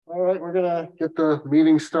right, we're gonna get the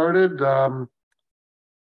meeting started.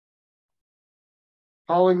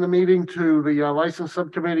 Calling the meeting to the License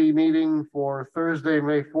Subcommittee meeting for Thursday,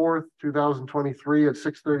 May 4th, 2023 at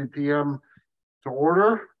 6:30 PM to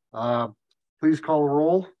order. Please call the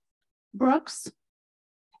roll. Brooks,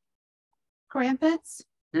 Crumpets,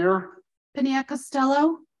 Here.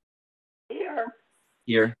 Piniac-Costello,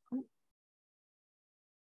 Here.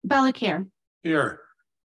 Bellacare. Here.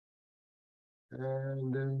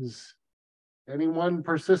 And is anyone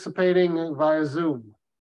participating via Zoom?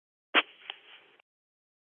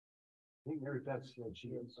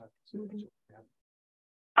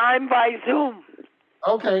 I'm by Zoom.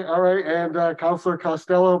 Okay, all right, and Councilor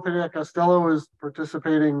Costello, Piniac-Costello is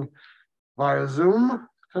participating via Zoom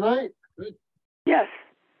tonight. Yes.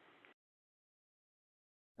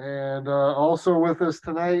 And also with us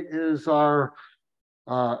tonight is our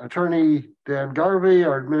attorney, Dan Garvey,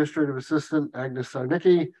 our administrative assistant, Agnes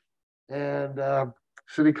Sarnicki, and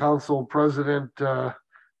city council president, Frank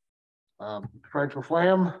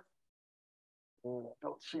Laflamme.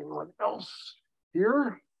 Don't see anyone else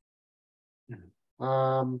here.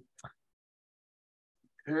 Okay,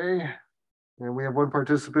 and we have one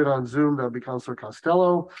participant on Zoom, that'll be Councilor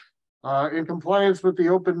Costello. In compliance with the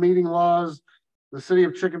open meeting laws, the city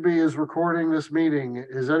of Chicopee is recording this meeting.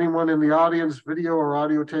 Is anyone in the audience video or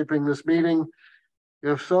audio taping this meeting?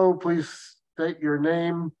 If so, please state your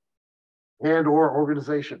name and or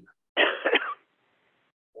organization.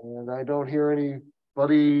 And I don't hear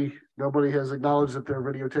anybody, nobody has acknowledged that they're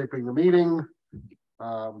videotaping the meeting.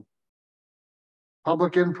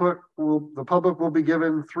 Public input, the public will be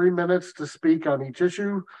given 3 minutes to speak on each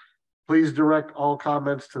issue. Please direct all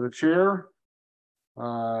comments to the chair.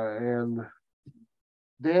 And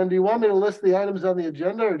Dan, do you want me to list the items on the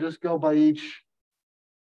agenda or just go by each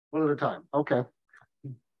one at a time? Okay.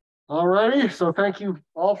 All righty, so thank you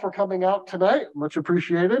all for coming out tonight. Much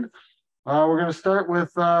appreciated. We're going to start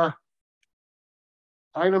with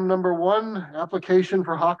item number 1, application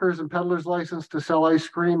for hawkers and peddlers license to sell ice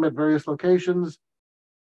cream at various locations.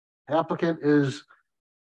 Applicant is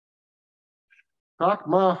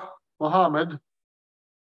Shakma Mohammed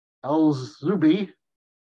Al-Zubi,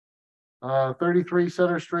 33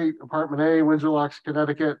 Center Street, Apartment A, Windsor Locks,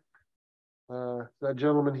 Connecticut. That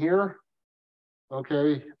gentleman here.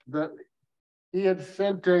 Okay, that he had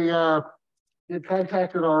sent a he had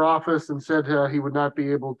contacted our office and said he would not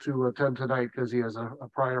be able to attend tonight because he has a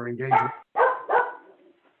prior engagement.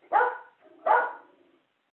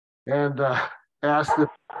 And asked if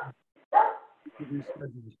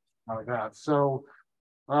like that. So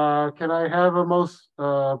can I have a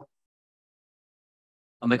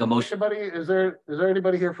I'll make a motion. is there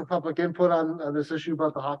anybody here for public input on this issue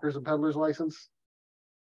about the hawkers and peddlers license?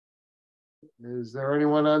 Is there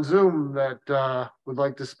anyone on Zoom that would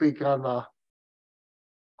like to speak on the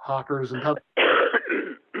hawkers and peddlers?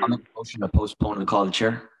 I'll make a motion to postpone the call of the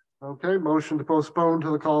chair. Okay, motion to postpone to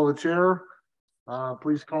the call of the chair.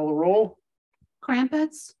 Please call the roll.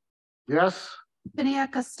 Crumpets, Yes.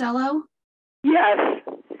 Piniac-Costello, Yes.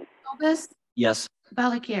 Cobus, Yes.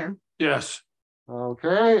 Bellacare. Yes.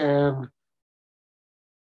 Okay, and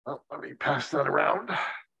let me pass that around.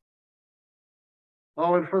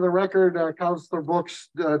 Oh, and for the record, Councilor Brooks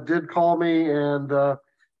did call me and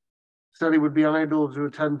said he would be unable to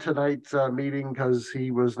attend tonight's meeting because he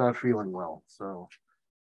was not feeling well. So,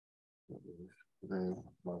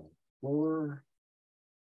 4,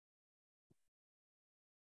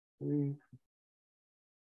 3.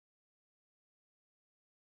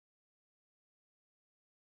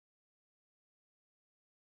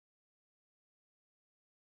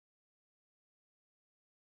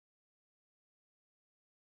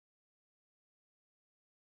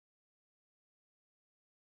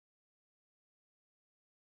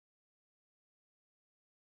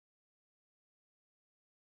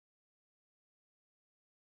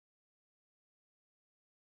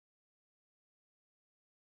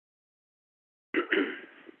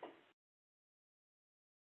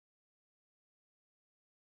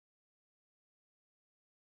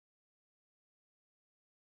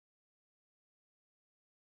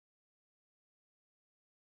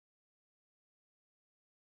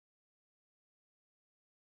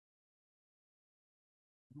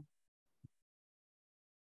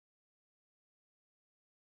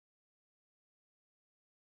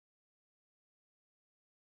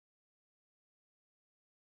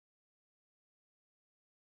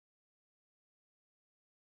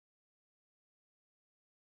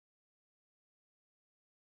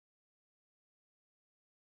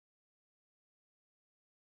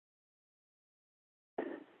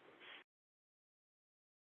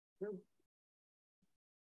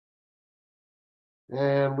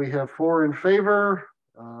 And we have 4 in favor,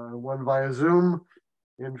 1 via Zoom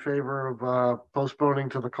in favor of postponing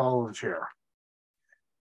to the call of the chair.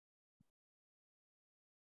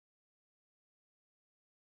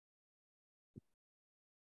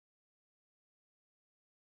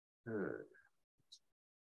 Good.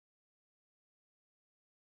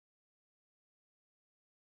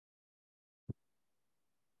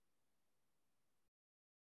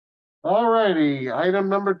 All righty, item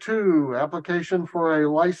number 2, application for a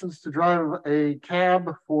license to drive a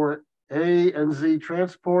cab for A and Z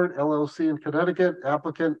Transport LLC in Connecticut.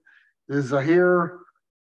 Applicant is Zahir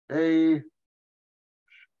A.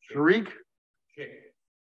 Sharik?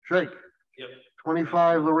 Shake. Yep.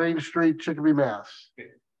 25 Lorraine Street, Chicopee, Mass.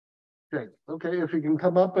 Okay, if you can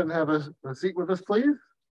come up and have a seat with us, please.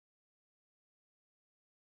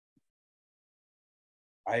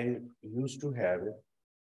 I used to have it.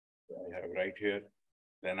 I have right here.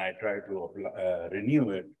 Then I try to apply,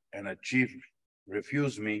 renew it, and a chief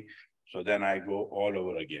refused me. So then I go all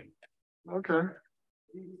over again. Okay.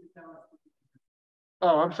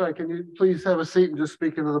 Oh, I'm sorry. Can you please have a seat and just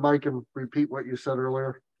speak into the mic and repeat what you said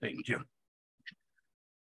earlier? Thank you.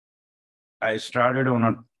 I started on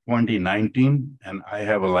a 2019 and I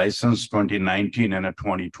have a license 2019 and a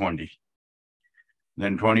 2020.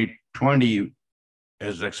 Then 2020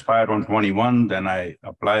 is expired on 21. Then I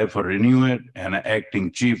apply for renew it and an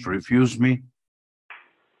acting chief refused me.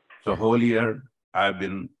 So whole year I've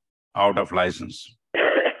been out of license.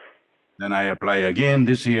 Then I apply again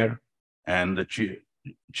this year and the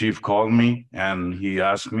chief called me and he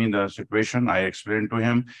asked me the situation. I explained to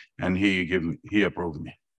him and he approved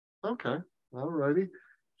me. Okay, all righty.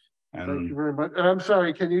 Thank you And very much. And I'm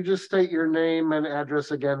sorry, can you just state your name and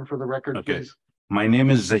address again for the record, okay. please? My name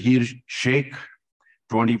is Zahir Sheikh,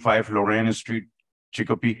 25 Lorraine Street,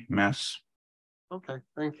 Chicopee, Mass. Okay,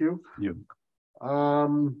 thank you. You.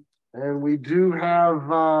 And we do have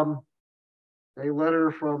a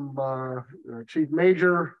letter from Chief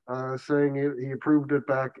Major saying he approved it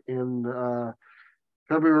back in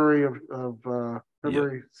February of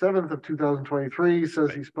February 7th of 2023. Says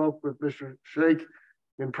Right. he spoke with Mr. Sheikh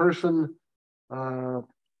in person. No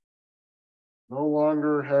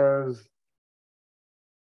longer has,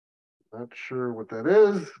 not sure what that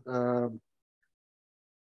is.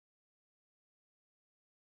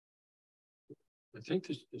 I think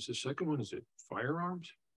this is the second one. Is it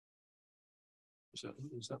firearms? Is that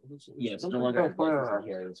what it's? Yes, Something no longer about firearms.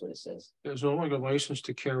 here, that's what it says. There's no longer license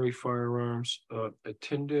to carry firearms,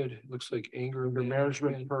 attended, looks like anger Under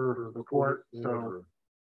management for the court, so, order.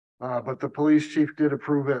 but the police chief did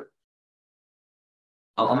approve it.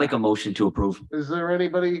 I'll make a motion to approve. Is there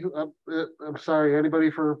anybody, I'm sorry,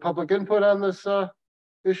 anybody for public input on this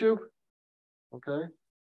issue? Okay.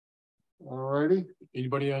 All righty.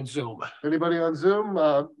 Anybody on Zoom? Anybody on Zoom?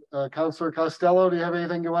 Counselor Costello, do you have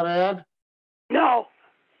anything you want to add? No.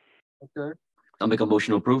 Okay, I'll make a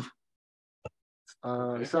motion to approve.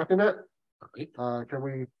 second it. All right. Can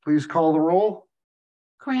we please call the roll?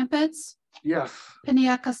 Crumpets, Yes.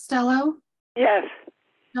 Piniac Costello, Yes.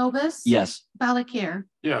 Novus. Yes. Valakir.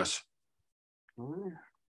 Yes.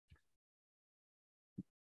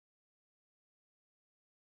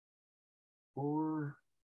 Four.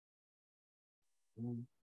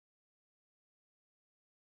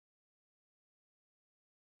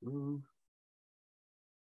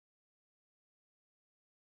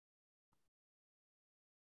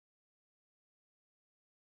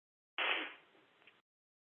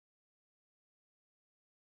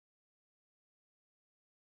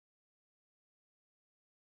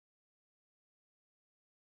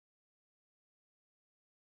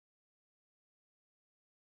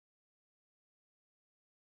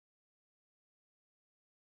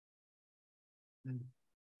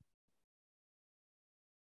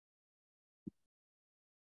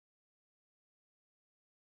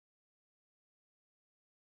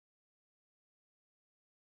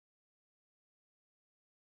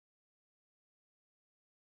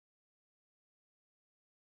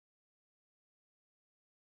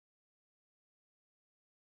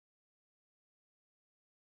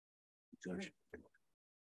 George.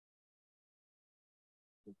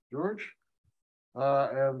 George.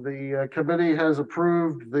 And the committee has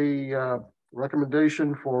approved the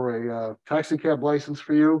recommendation for a taxi cab license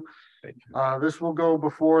for you. Thank you. This will go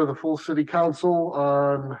before the full city council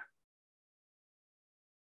on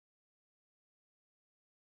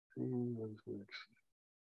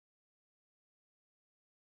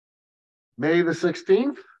May the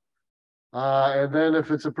 16th. And then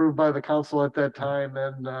if it's approved by the council at that time,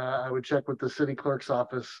 then I would check with the city clerk's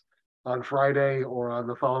office on Friday or on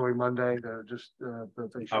the following Monday to just,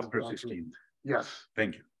 that they should. After 16th. Yes,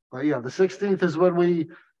 Thank you. but yeah, the 16th is when we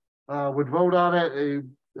would vote on it.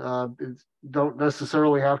 Don't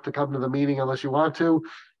necessarily have to come to the meeting unless you want to.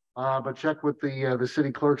 But check with the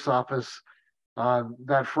city clerk's office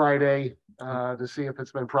that Friday to see if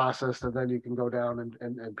it's been processed, and then you can go down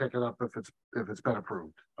and pick it up if it's been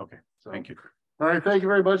approved. Okay, So, thank you. all right, thank you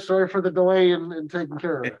very much. Sorry for the delay in taking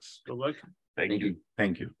care of this. Good luck. Thank Thank you. you.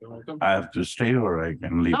 Thank you. You're welcome. I have to stay or I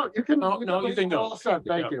can leave. No, you can. No, you can go. All set.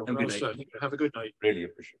 Thank Yeah, you. you're all set. Have a good night. Really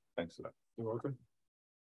appreciate it. Thanks a lot. You're welcome.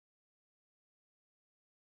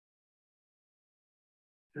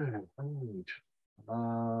 Good,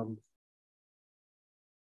 all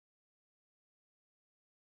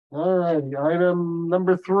right, item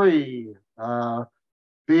number 3,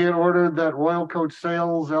 be it ordered that Royal Coach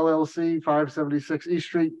Sales LLC, 576 East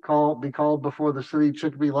Street, be called before the City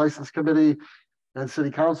Chicopee License Committee and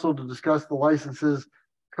City Council to discuss the licenses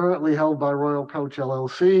currently held by Royal Coach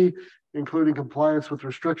LLC, including compliance with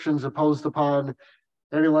restrictions imposed upon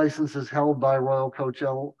any licenses held by Royal Coach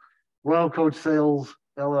Sales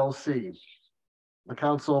LLC. The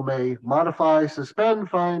council may modify, suspend,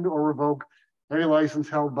 find, or revoke any license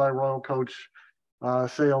held by Royal Coach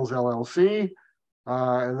Sales LLC.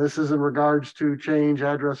 And this is in regards to change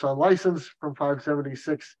address on license from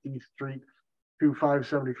 576 East Street to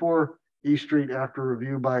 574 East Street after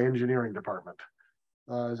review by engineering department.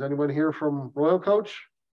 Is anyone here from Royal Coach?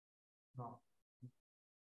 No.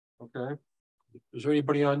 Okay. Is there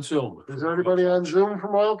anybody on Zoom? Is there anybody on Zoom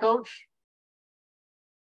from Royal Coach?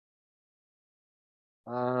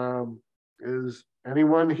 Is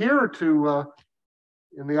anyone here to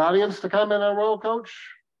in the audience to comment on Royal Coach?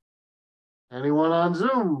 Anyone on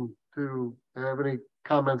Zoom to have any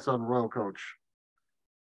comments on Royal Coach?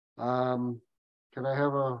 Can I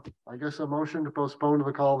have a motion to postpone to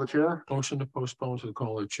the call of the chair? Motion to postpone to the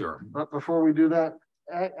call of the chair. But before we do that,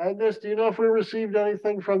 Agnes, do you know if we received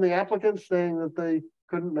anything from the applicants saying that they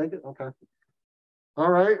couldn't make it? Okay. All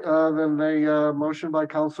right, then a motion by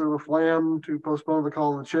Councilor Laflamme to postpone the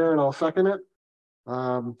call of the chair, and I'll second it.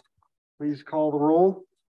 Please call the roll.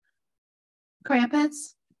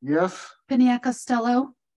 Crumpets, Yes. Piniac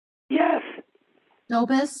Costello, yes,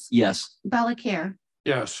 Nobis, Yes. Valakir.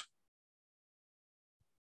 Yes.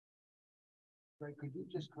 Could you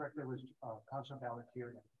just correct there was Councilor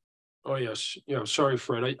Valakir? Oh, yes. Yeah, sorry,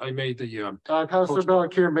 Fred. I made the, Councilor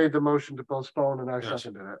Valakir made the motion to postpone, and I Yes.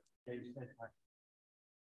 seconded it.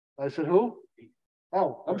 I said who?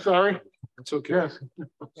 Oh, I'm sorry. it's okay. Yes.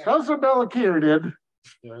 Councilor Valakir did.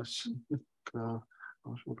 Yes.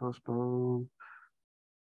 Motion postponed.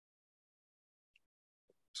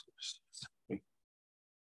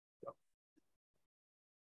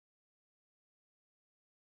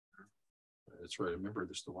 That's right. I remember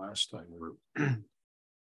this the last time we were.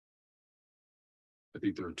 I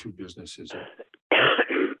think there are 2 businesses.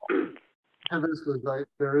 And this was like,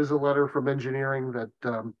 there is a letter from engineering that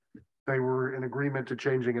they were in agreement to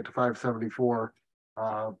changing it to 574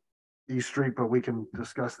 East Street, but we can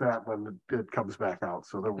discuss that when it comes back out.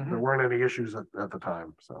 So there weren't any issues at the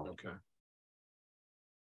time, so. Okay.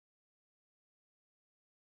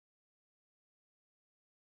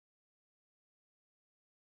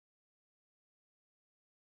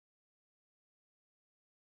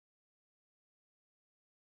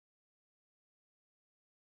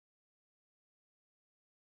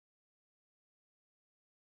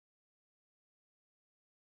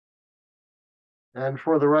 And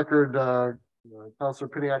for the record, Councilor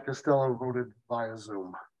Piniac Costello voted via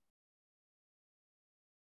Zoom.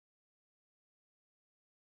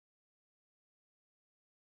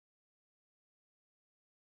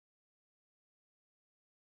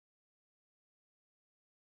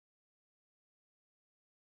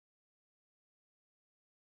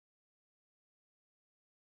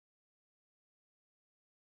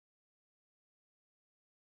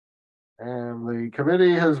 And the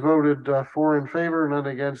committee has voted 4 in favor, none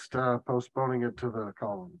against postponing it to the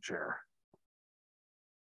call of the chair.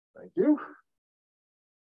 Thank you.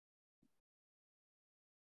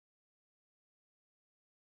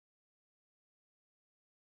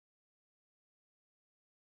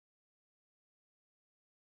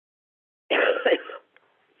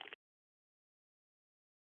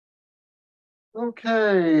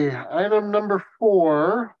 Okay, item number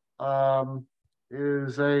 4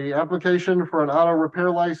 is a application for an auto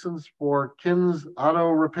repair license for Kins Auto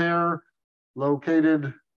Repair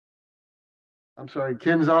located.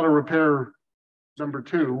 Kins Auto Repair number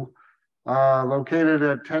 2, located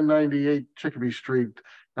at 1098 Chicopee Street.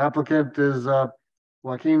 Applicant is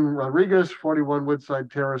Joaquin Rodriguez, 41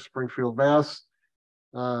 Woodside Terrace, Springfield, Mass.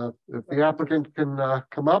 If the applicant can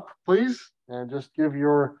come up, please, and just give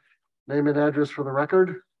your name and address for the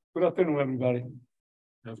record. Good afternoon, everybody.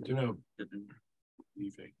 Afternoon.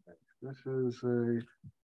 Evening. This is a.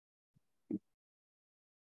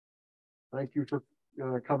 Thank you for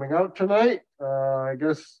coming out tonight. I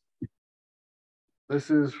guess this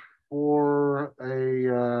is for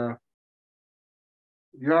a.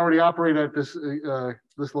 You already operate at this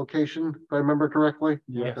this location, if I remember correctly?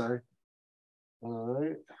 Yes. Okay. All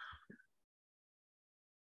right.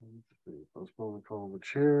 Let's see. Postpone the call of the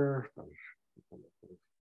chair.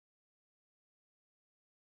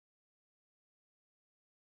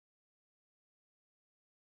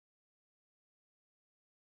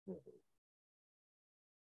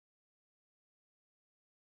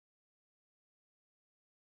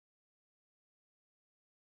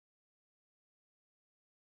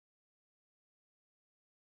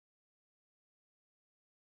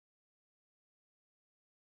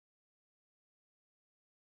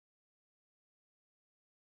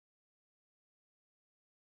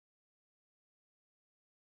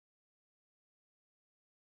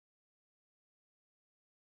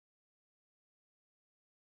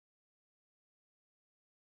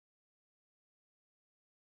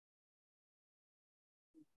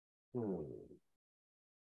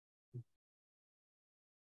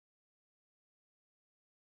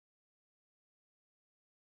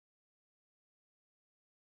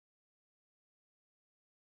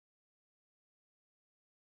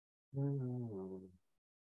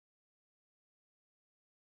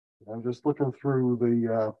 I'm just looking through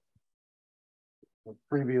the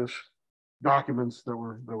previous documents that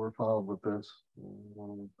were filed with this.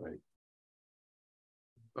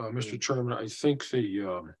 Mr. Chairman, I think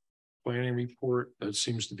the planning report, that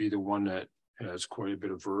seems to be the one that has quite a bit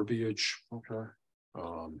of verbiage. Okay.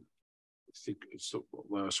 I think it's the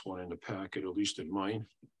last one in the packet, at least in mine.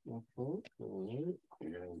 Okay. All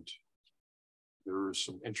And there are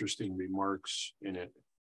some interesting remarks in it.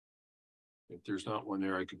 If there's not one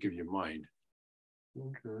there, I could give you mine. right.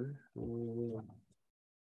 Okay.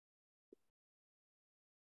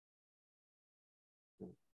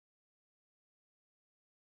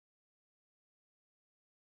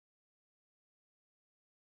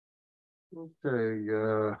 Okay.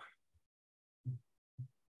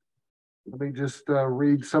 Let me just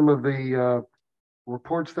read some of the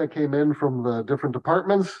reports that came in from the different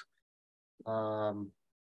departments. From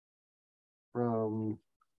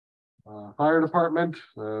fire department,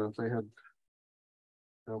 they had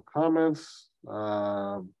no comments.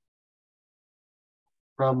 From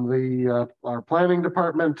the our planning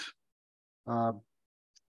department,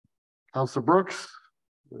 Councilor Brooks.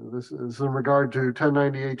 This is in regard to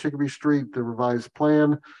 1098 Chicopee Street, the revised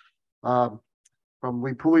plan. From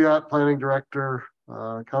Lee Pouliot, Planning Director,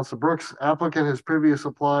 Councilor Brooks, applicant has previously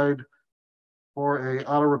applied for a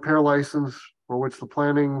auto repair license for which the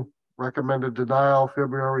planning recommended denial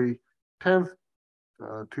February 10th,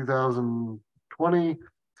 2020.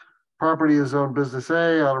 Property is zoned Business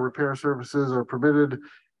A. Auto repair services are permitted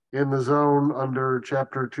in the zone under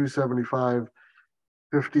Chapter 275,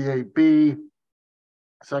 58B,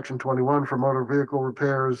 Section 21 for motor vehicle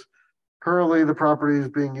repairs. Currently, the property is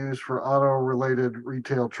being used for auto-related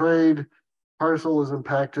retail trade. Parcel is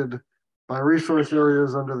impacted by resource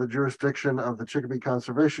areas under the jurisdiction of the Chicopee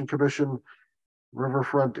Conservation Commission,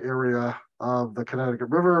 riverfront area of the Connecticut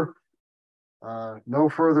River. No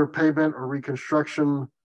further pavement or reconstruction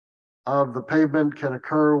of the pavement can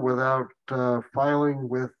occur without filing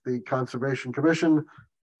with the Conservation Commission.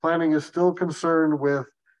 Planning is still concerned with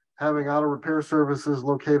having auto repair services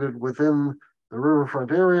located within the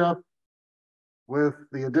riverfront area. With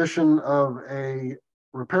the addition of a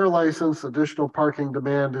repair license, additional parking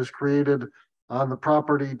demand is created on the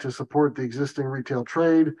property to support the existing retail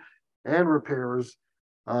trade and repairs.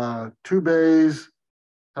 2 bays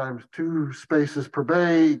times 2 spaces per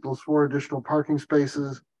bay equals 4 additional parking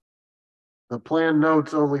spaces. The plan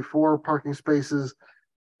notes only 4 parking spaces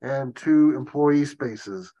and 2 employee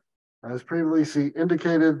spaces. As previously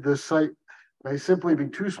indicated, this site may simply be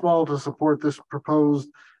too small to support this proposal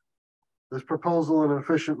in an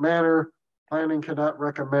efficient manner. Planning cannot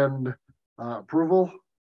recommend approval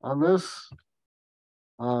on this.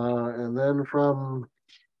 And then from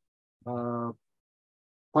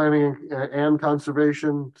planning and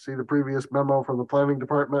conservation, see the previous memo from the planning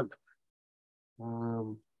department.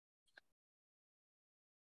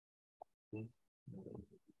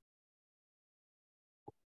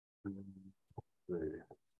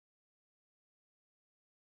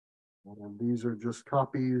 And these are just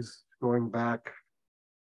copies going back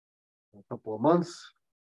a couple of months.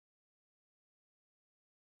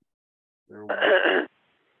 There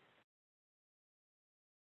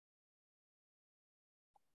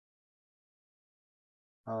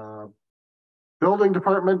Building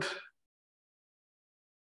department.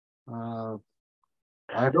 I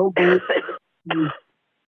don't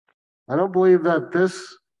believe that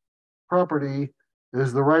this property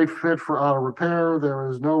is the right fit for auto repair. There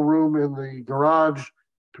is no room in the garage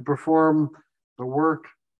to perform the work.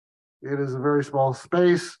 It is a very small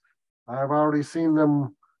space. I've already seen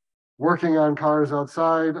them working on cars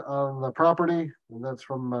outside on the property, and that's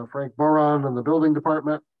from Frank Boron in the building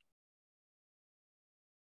department.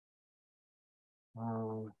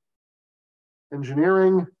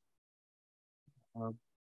 Engineering.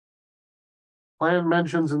 Plan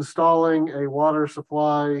mentions installing a water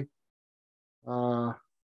supply. Plan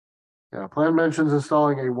mentions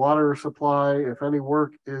installing a water supply. If any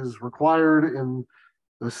work is required in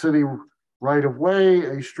the city right of way,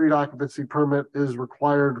 a street occupancy permit is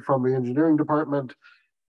required from the engineering department.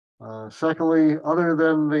 Secondly, other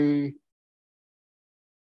than the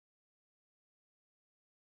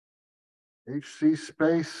HC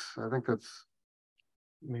space, I think that's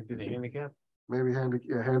Maybe the handicap. maybe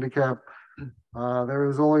handicap. There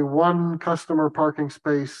is only one customer parking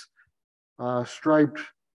space striped.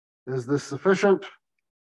 Is this sufficient?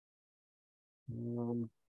 Then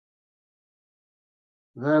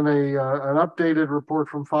an updated report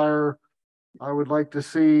from fire. I would like to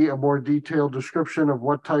see a more detailed description of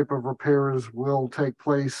what type of repairs will take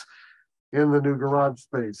place in the new garage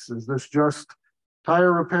space. Is this just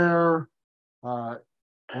tire repair?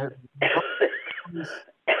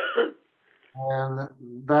 And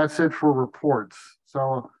that's it for reports.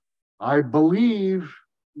 So I believe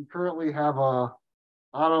we currently have a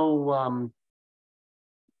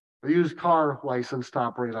used car license to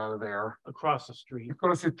operate out of there. Across the street.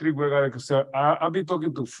 Across the street, we're gonna, so I've been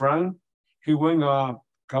talking to Frank. He went,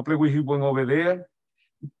 couple of weeks, he went over there.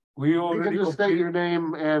 We You already. can just state your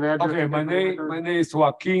name and address. Okay, my name is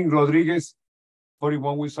Joaquin Rodriguez,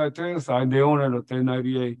 41 Westside Terrace. I'm the owner of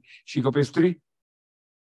 1098 Chicopee Street.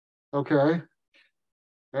 Okay.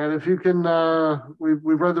 And if you can, we've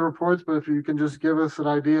read the reports, but if you can just give us an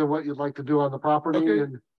idea of what you'd like to do on the property. Okay.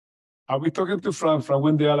 And I'll be talking to Frank. Frank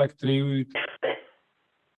went there like 3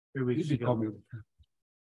 weeks he ago. called me.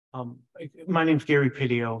 My name's Gary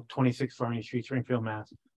Pidio, 26 Farney Street, Springfield,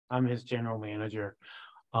 Mass. I'm his general manager.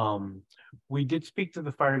 We did speak to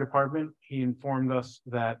the fire department. He informed us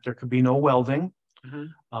that there could be no welding.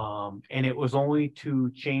 And it was only to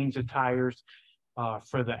change the tires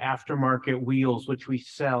for the aftermarket wheels, which we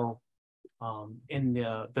sell in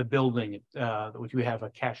the building, which we have a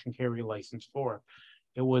cash and carry license for.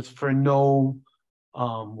 It was for no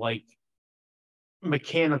like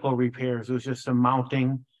mechanical repairs. It was just a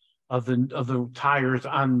mounting of the tires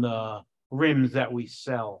on the rims that we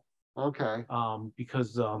sell. okay,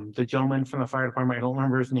 Because the gentleman from the fire department, I don't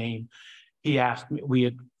remember his name, he asked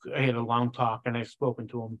me, I had a long talk and I've spoken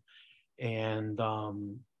to him. And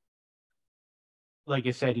like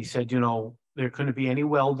I said, he said, you know, there couldn't be any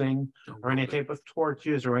welding or any type of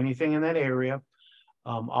torches or anything in that area.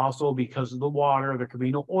 Also because of the water, there could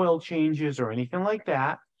be no oil changes or anything like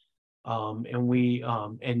that. And we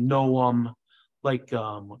and no like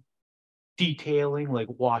detailing, like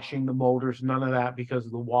washing the motors, none of that because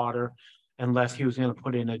of the water, unless he was going to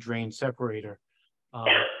put in a drain separator.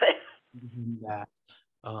 That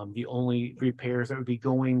the only repairs that would be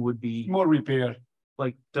going would be More repair,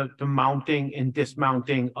 like the mounting and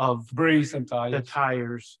dismounting of brakes and the tires.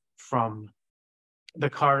 tires from the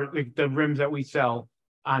car, the rims that we sell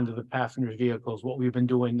onto the passengers' vehicles. What we've been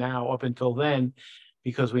doing now up until then,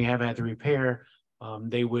 because we haven't had to repair,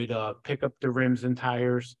 they would pick up the rims and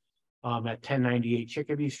tires at 1098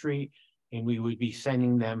 Chicopee Street, and we would be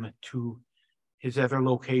sending them to his other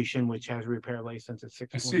location, which has a repair license at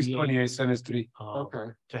 628, 628 Center Street.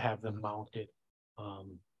 okay, to have them mounted.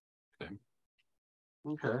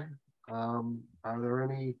 okay. Are there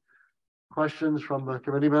any questions from the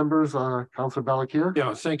committee members? Councilor Balakier?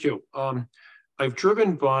 Yeah, thank you. I've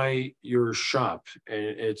driven by your shop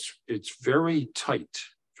and it's very tight,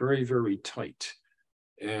 very, very tight.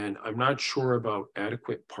 And I'm not sure about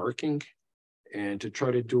adequate parking and to try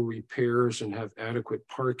to do repairs and have adequate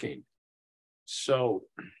parking. So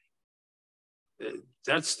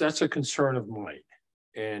that's a concern of mine.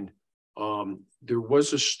 And there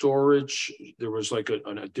was a storage, there was like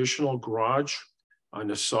an additional garage on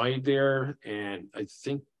the side there. And I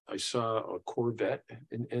think I saw a Corvette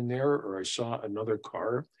in there, or I saw another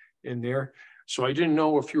car in there. So I didn't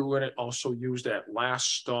know if you were going to also use that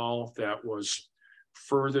last stall that was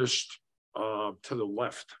furthest to the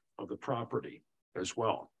left of the property as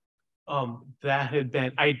well. That had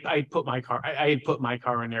been, I put my car, I had put my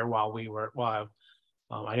car in there while I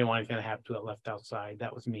didn't want anything to happen to it left outside.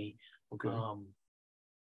 That was me. Okay.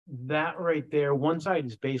 That right there, one side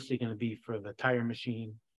is basically gonna be for the tire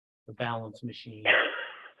machine, the balance machine.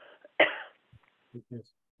 Which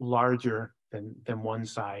is larger than one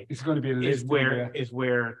side, It's gonna be a is lifting where, there. is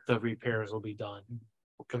where the repairs will be done.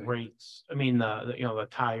 The brakes, I mean, you know, the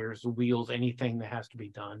tires, the wheels, anything that has to be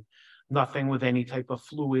done. Nothing with any type of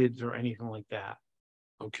fluids or anything like that.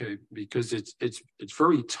 Okay, because it's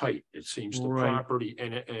very tight, it seems, the Right. property,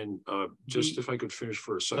 and just if I could finish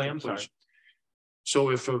for a I'm second, sorry. please.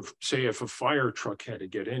 So if if a fire truck had to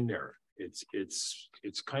get in there, it's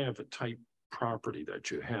kind of a tight property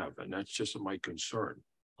that you have, and that's just my concern.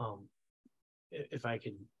 If I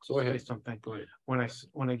could Go say ahead. something. Go ahead.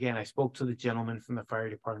 When again, I spoke to the gentleman from the fire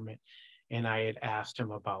department and I had asked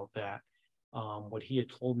him about that. What he had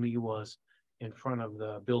told me was in front of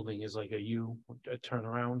the building is like a U, a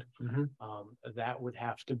turnaround. Mhm. That would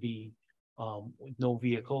have to be, with no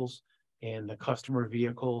vehicles, and the customer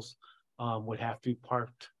vehicles, would have to be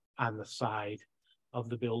parked on the side of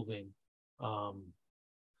the building.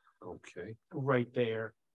 Okay, Right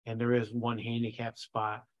there, and there is one handicap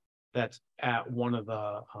spot that's at one of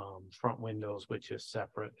the front windows, which is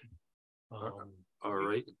separate. all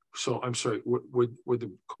right, so I'm sorry, would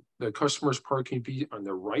the customer's parking be on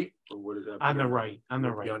the right, or would it? On the right, on the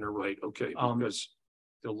Would be right. On the right, okay, Um, because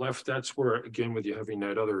the left, that's where, again, with you having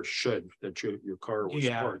that other shed that your car was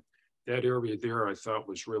Yeah. parked. That area there, I thought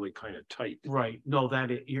was really kind of tight. Right, no,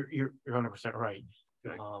 you're 100% right.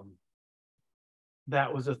 Okay.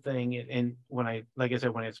 That was a thing, and when like I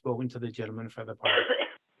said, when I had spoken to the gentleman for the park,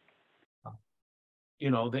 you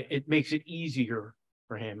know, it makes it easier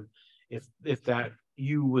for him if that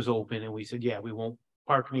U was open and we said, yeah, we won't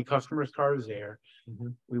park any customers' cars there.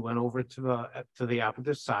 Mhm. We went over to the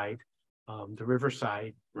opposite side, the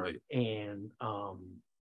riverside, Right, and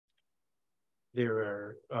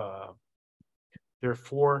there are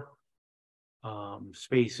 4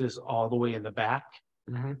 spaces all the way in the back.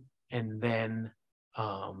 Mhm. And then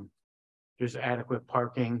there's adequate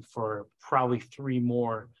parking for probably 3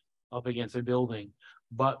 more up against the building.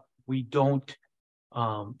 But we don't,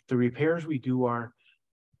 the repairs we do are,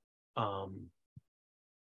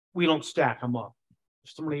 we don't stack them up.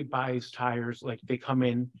 If somebody buys tires, like they come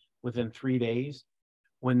in within 3 days,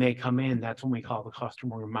 when they come in, that's when we call the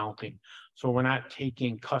customer mounting. So we're not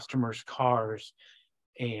taking customers' cars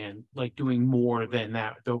and like doing more than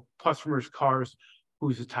that. The customers' cars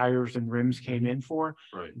whose the tires and rims came in for,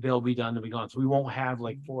 right. they'll be done to be gone. So we won't have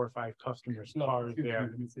like 4 or 5 customers' No, cars there.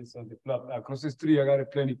 let me say something. Across the street, I got a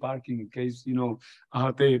plenty parking in case, you know, I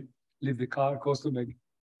have to leave the car, customer.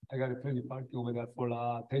 I got a plenty parking over there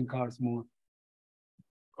for 10 cars more.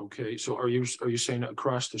 Okay, so are you saying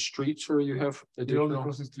across the streets, or you have They're all additional?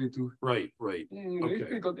 across the street too. Right, right, Okay.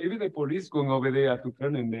 Because even the police going over there to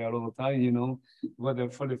turn in there all the time, you know,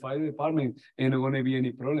 but for the fire department, ain't gonna be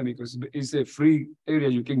any problem because it's a free area.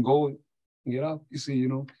 You can go and get out. You see, you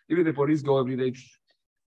know, even the police go every day.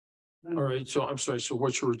 all right, so I'm sorry, so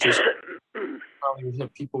what you were just, probably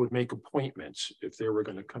that people would make appointments if they were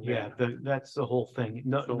gonna come in. Yeah, that's the whole thing.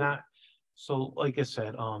 No, So- not, so like I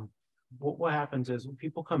said, what happens is when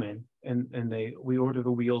people come in and we order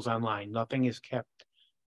the wheels online, nothing is kept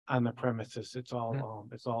on the premises. It's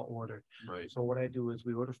all ordered. Right, So what I do is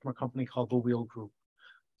we order from a company called The Wheel Group.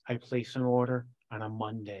 I place an order on a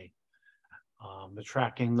Monday. The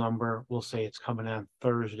tracking number will say it's coming on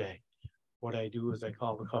Thursday. What I do is I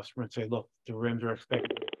call the customer and say, look, the rims are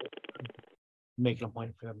expected. Make an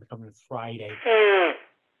appointment for them to come in Friday.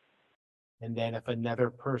 And then if another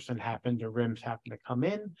person the rims happen to come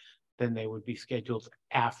in, then they would be scheduled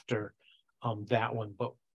after that one,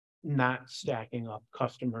 but not stacking up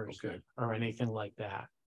customers okay, or anything like that.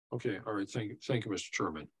 okay, all right, thank you, Mr.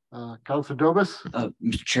 Chairman. Councilor Dobis?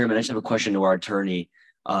 Mr. Chairman, I just have a question to our attorney.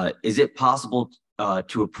 Is it possible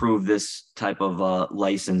to approve this type of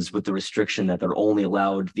license with the restriction that they're only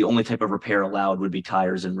allowed, the only type of repair allowed would be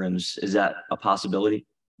tires and rims? Is that a possibility?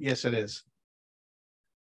 Yes, it is.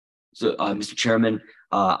 So, Mr. Chairman,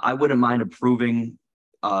 I wouldn't mind approving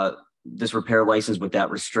this repair license with that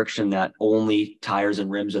restriction that only tires and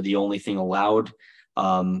rims are the only thing allowed.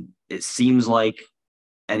 It seems like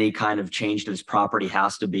any kind of change to this property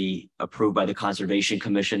has to be approved by the Conservation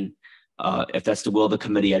Commission. If that's the will of the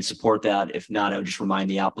committee, I'd support that. If not, I would just remind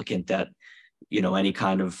the applicant that, you know, any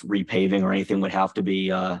kind of repaving or anything would have to be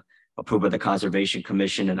approved by the Conservation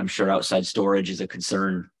Commission. And I'm sure outside storage is a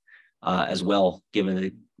concern as well, given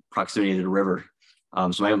the proximity to the river.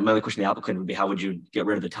 So my other question to the applicant would be, how would you get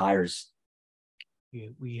rid of the tires?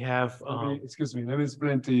 We have, Excuse me, let me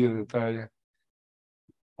explain to you the tire.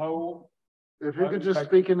 How If you could just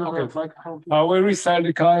speak into the Okay. microphone. we resell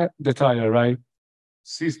the tire, right?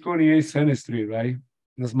 628 Senate Street, right?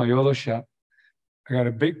 That's my other shop. I got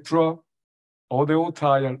a big truck, all the old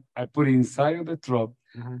tire, I put it inside of the truck.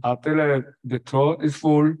 After the truck is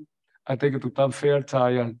full, I take it to Top Fair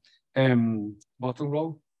Tire and Boston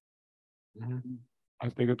Road. I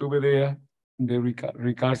take it over there, they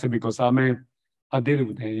recast it because I deal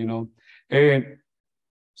with it, you know. And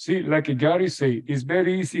see, like Gary say, it's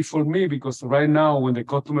very easy for me because right now when the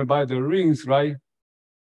customer buy the rings, right,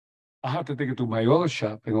 I have to take it to my other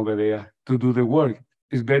shop and over there to do the work.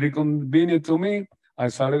 It's very convenient to me. I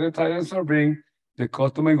sell the tires and ring, the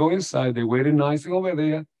customer go inside, they waiting nice over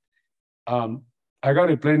there. I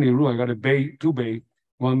got a plenty of room. I got a bay, 2 bay.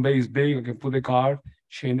 1 bay is big. I can put the car,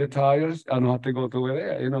 change the tires. I don't have to go to over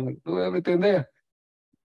there. You know, do everything there.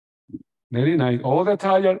 Very nice. All the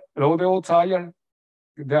old tire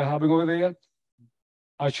they're having over there.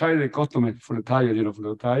 I charge the customer for the tire, you know, for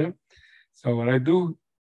the tire. So what I do,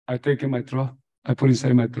 I take in my truck. I put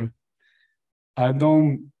inside my truck. I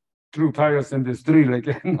don't throw tires in the street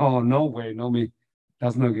like no way, no me.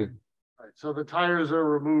 That's not good. Right, so the tires are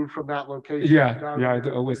removed from that location. Yeah, down yeah, I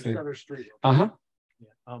to always the say. Center Street. Uh-huh.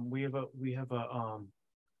 Yeah, we have a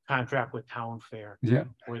contract with Town Fair Yeah.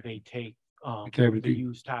 where they take Okay, the everything.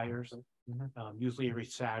 used tires. Usually every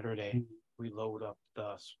Saturday, we load up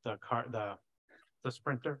the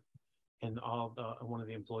Sprinter, and one of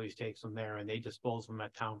the employees takes them there and they dispose them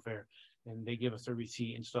at Town Fair, and they give us a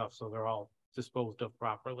receipt and stuff, so they're all disposed of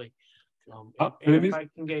properly. And if I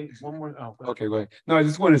can get one more. Oh, go ahead. Okay, go ahead. No, I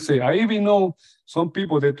just want to say, I even know some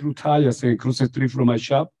people that threw tires and cross the street from my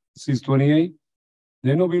shop, 628.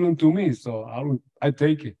 They don't belong to me, so I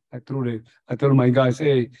take it. I tell my guys,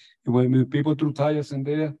 hey, when people threw tires in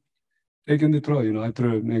there, take in the truck, you know, I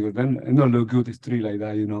throw it, nigga. Then it don't look good, the street like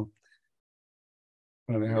that, you know.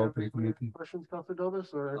 Trying to help the community. Questions, Councilor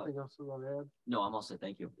Dobis, or anything else you want to add? No, I'm all set.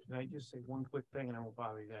 Thank you. Can I just say one quick thing and I won't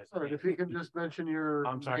bother you guys? All right, if you can just mention your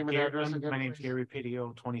I'm sorry, name and address Gary, again. my name's please. Gary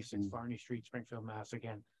Pidio, 26 Barney Street, Springfield, Mass.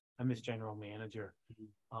 Again, I'm his general manager.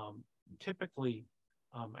 Typically,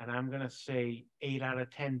 and I'm gonna say 8 out of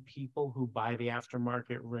 10 people who buy the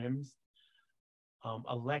aftermarket rims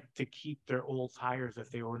elect to keep their old tires if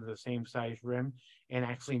they order the same size rim and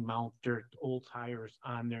actually mount their old tires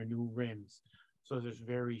on their new rims. So there's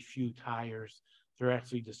very few tires they're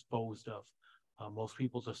actually disposed of. Most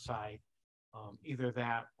people decide either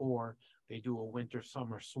that or they do a winter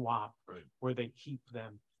summer swap, right, where they keep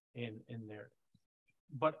them in there.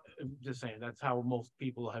 But I'm just saying, that's how most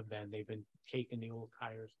people have been. They've been taking the old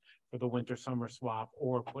tires for the winter summer swap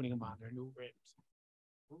or putting them on their new rims.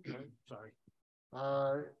 Okay, sorry.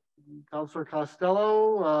 Councilor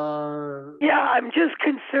Costello. Yeah, I'm just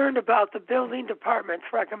concerned about the building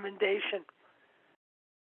department's recommendation.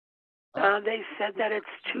 They said that it's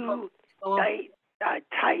too tight.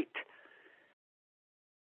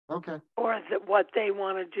 Okay. Or is it what they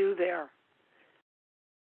want to do there?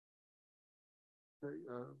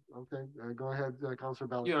 Okay, go ahead, Councilor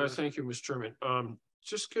Ballard. Yeah, thank you, Mr. Chairman.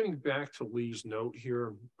 Just getting back to Lee's note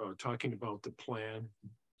here, talking about the plan.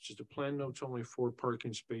 So the plan notes only 4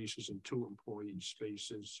 parking spaces and 2 employee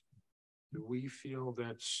spaces. Do we feel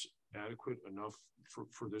that's adequate enough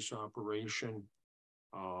for this operation?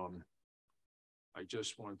 I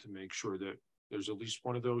just want to make sure that there's at least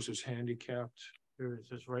one of those is handicapped. There's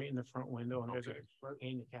just right in the front window, and there's Okay. a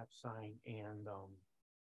handicap sign, and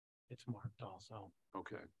it's marked also.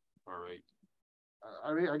 Okay, all right.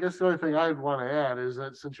 I mean, I guess the only thing I'd want to add is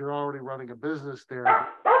that since you're already running a business there,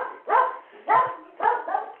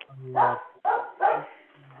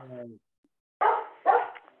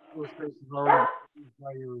 those spaces are already used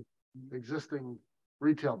by your existing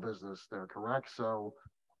retail business there, correct? So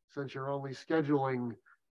since you're only scheduling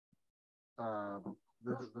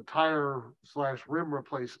the tire / rim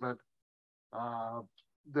replacement,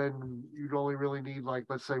 then you'd only really need, like,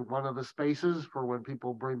 let's say 1 of the spaces for when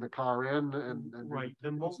people bring the car in and Right.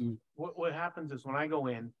 The most, what happens is when I go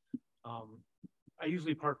in, I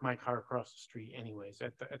usually park my car across the street anyways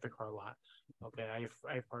at the car lot. Okay,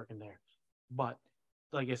 I have parking there. But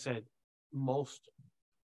like I said, most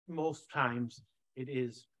times it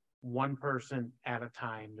is 1 person at a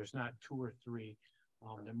time. There's not 2 or 3.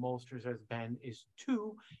 The most there has been is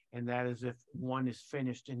 2, and that is if 1 is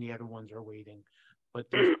finished and the other ones are waiting. But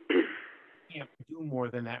you can't do more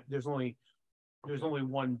than that. There's only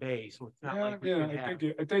 1 bay, so it's not like we could have.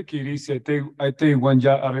 I take it easy. I take 1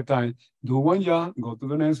 job at a time. Do 1 job, go to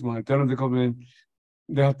the next one. Tell them to come in.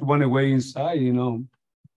 They have to run away inside, you know.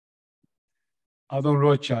 I don't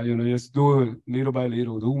rush, you know, just do it little by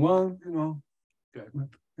little. Do 1, you know. Okay.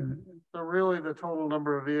 So really the total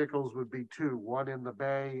number of vehicles would be 2, 1 in the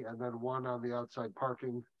bay and then 1 on the outside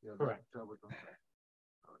parking. Yeah, Correct. that would, okay.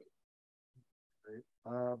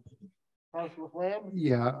 Councilman Lamb?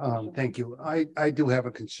 Yeah, thank you. I do have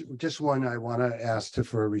just one I want to ask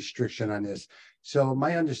for a restriction on this. So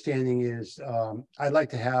my understanding is, I'd like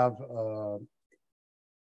to have,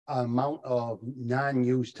 amount of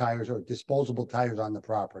non-used tires or disposable tires on the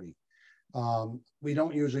property. We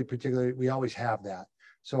don't usually we always have that.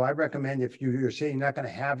 So I recommend if you're saying you're not going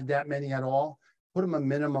to have that many at all, put them a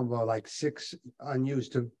minimum of like 6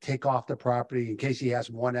 unused to take off the property in case he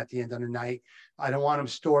has one at the end of the night. I don't want them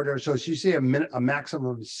stored there. So you say a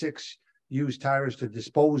maximum of 6 used tires to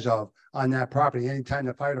dispose of on that property. Anytime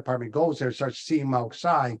the fire department goes there, starts seeing them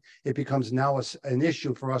outside, it becomes now an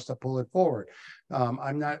issue for us to pull it forward.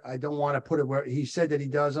 I don't want to put it where he said that he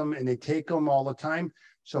does them and they take them all the time.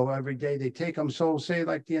 So every day they take them. So say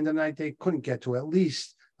like the end of the night, they couldn't get to at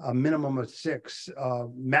least a minimum of 6,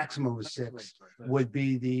 maximum of 6 would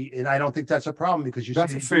be and I don't think that's a problem because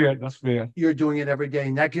That's fair. You're doing it every day.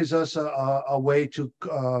 And that gives us a way to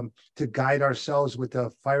guide ourselves with the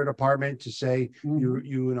fire department to say,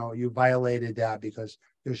 you violated that, because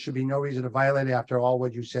there should be no reason to violate it after all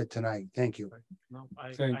what you said tonight. Thank you. No, I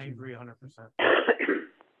agree 100%.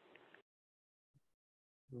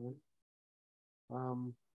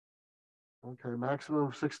 Okay, maximum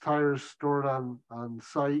of 6 tires stored on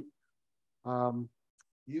site.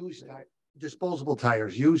 Used disposable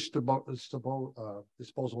tires,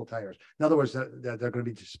 disposable tires. In other words, that they're going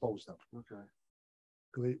to be disposed of. Okay.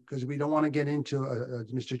 Because we don't want to get into,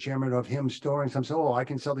 Mr. Chairman, of him storing some. So, I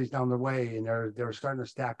can sell these down the way, and they're starting to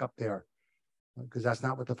stack up there, because that's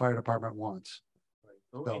not what the fire department wants.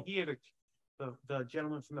 So, he had the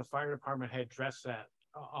gentleman from the fire department had addressed that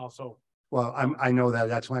also. Well, I know that.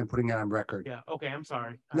 That's why I'm putting it on record. Yeah. Okay. I'm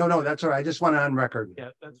sorry. No, that's all right. I just want it on record.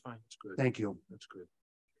 Yeah, that's fine. That's good. Thank you. That's good.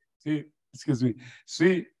 See, excuse me.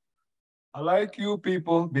 See, I like you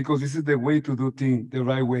people because this is the way to do things the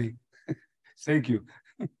right way. Thank you.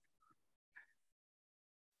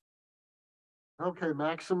 Okay,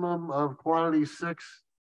 maximum of quantity 6.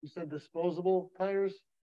 You said disposable tires?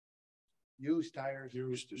 Used tires.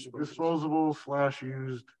 Disposable /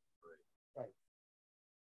 used. Right.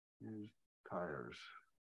 Used tires.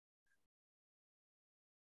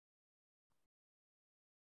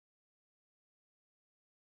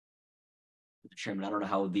 Mr. Chairman, I don't know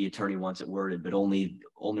how the attorney wants it worded, but only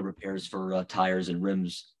repairs for tires and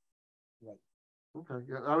rims. Okay,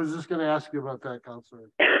 yeah, I was just going to ask you about that,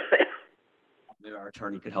 Counselor. Maybe our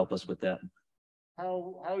attorney could help us with that.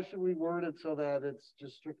 How should we word it so that it's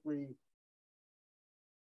just strictly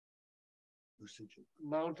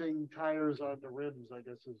mounting tires on the rims, I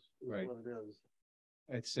guess is Right. what it is.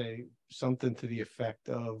 I'd say something to the effect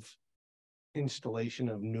of installation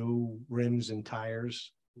of new rims and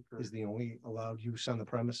tires Okay. is the only allowed use on the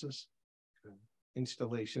premises. Okay.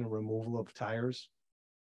 Installation and removal of tires.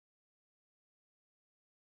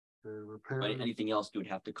 Repair. Anything else, you would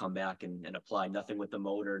have to come back and apply. Nothing with the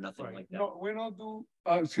motor, nothing like that. No, we don't do.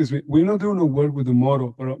 Excuse me. We don't do no work with the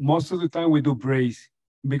motor, but most of the time we do brace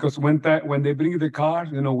because when they bring the car,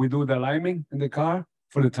 we do the alignment in the car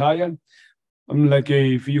for the tire. Like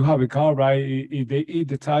if you have a car, right? If they eat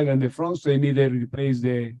the tire in the front, so they need to replace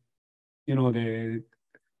the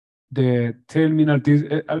terminal things,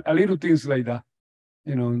 a little things like that.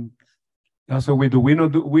 That's what we do. We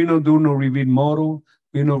don't do no rebuild motor.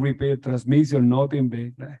 We don't repair transmission, nothing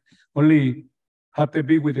big. Only have to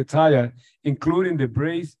be with the tire, including the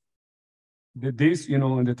brakes, the disc,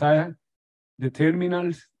 and the tire, the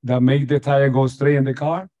terminals that make the tire go straight in the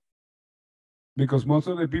car. Because most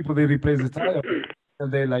of the people, they replace the tire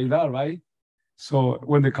and they like that, right? So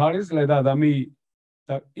when the car is like that, that means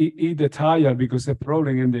that it eat the tire because the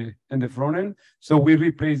problem in the front end. So we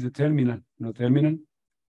replace the terminal, terminal.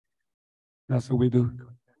 That's what we do.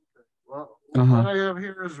 Well, what I have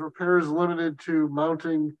here is repairs limited to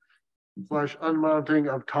mounting / unmounting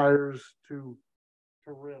of tires to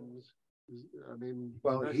rims. I mean,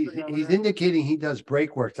 Well, he's indicating he does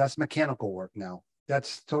brake work. That's mechanical work now.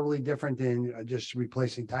 That's totally different than just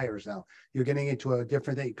replacing tires now. You're getting into a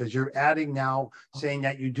different thing because you're adding now saying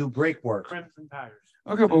that you do brake work. Rims and tires.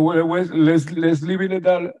 Okay, but let's leave it at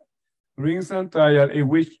that. Rings and tire. If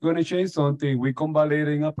we're gonna change something, we come back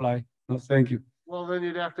later and apply. No, thank you. Well, then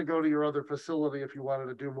you'd have to go to your other facility if you wanted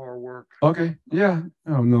to do more work. Okay, yeah,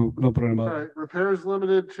 no problem All about right, repairs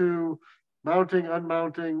limited to mounting,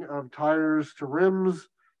 unmounting of tires to rims,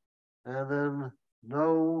 and then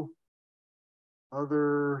no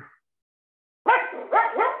other.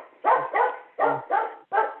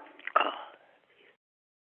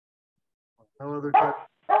 No other type.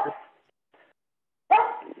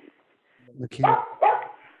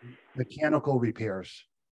 Mechanical repairs.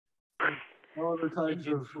 No other types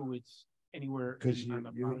Engine of fluids. anywhere. Because on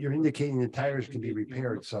the you're property. indicating the tires can be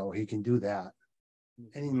repaired, so he can do that.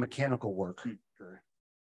 Any mechanical work.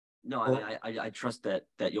 No, I mean, I trust that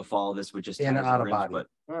you'll follow this with just. And tires out of rims, body. But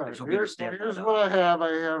All I right, just hope you understand here's that, what I have.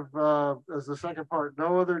 I have, as the second part,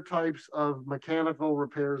 no other types of mechanical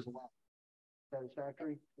repairs allowed.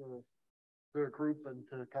 Satisfactory to the group and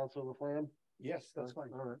to Council Laflamme? Yes, that's fine.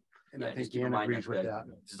 All right. And Yeah, I think just keep in Dan mind agrees with that.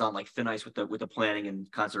 This is on like thin ice with the planning and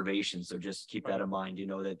conservation, so just keep that in mind, you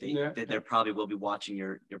know, that Yeah. they probably will be watching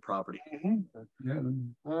your property. Yeah.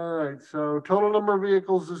 All right, so total number of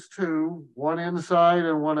vehicles is 2, 1 inside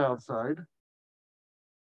and 1 outside.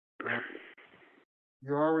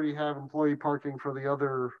 You already have employee parking for the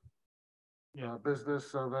other business,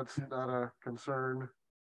 so that's not a concern.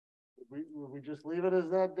 Would we just leave it as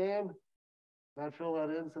that, Dan? Not fill that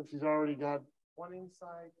in since he's already got. 1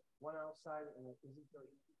 inside, 1 outside, and isn't there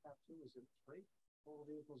handicap too? Is it 3 total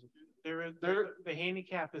vehicles? The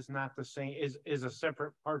handicap is not the same, is a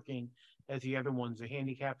separate parking as the other ones. The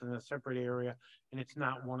handicap in a separate area, and it's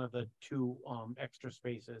not one of the 2 extra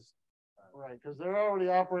spaces. Right, because they're already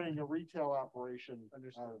operating a retail operation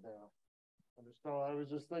out of there. So I was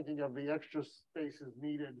just thinking of the extra spaces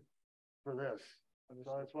needed for this.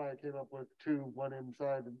 So that's why I came up with 2, 1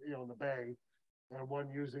 inside, in the bay, and 1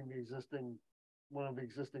 using one of the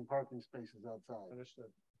existing parking spaces outside.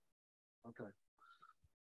 Understood. Okay.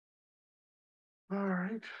 All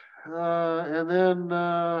right, and then,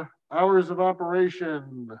 hours of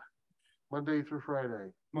operation, Monday through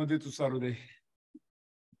Friday, Monday to Saturday.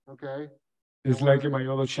 okay? It's like in my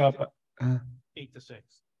other shop. 8 to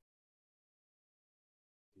 6.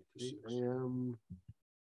 8 AM,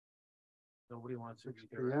 Nobody wants to 6 be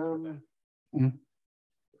there after PM.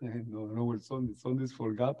 that. No, it's Sundays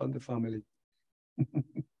for Gap and the family.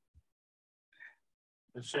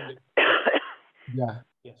 And Cindy, Yeah,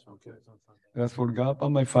 Yes, okay. It's on Sunday. that's for Gap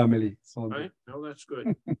and my family. Sunday. right? No, that's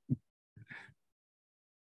good.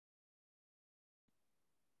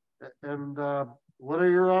 And, what are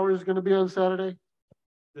your hours gonna be on Saturday?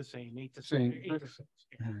 The same, 8 to 6. Same. 8 to 6.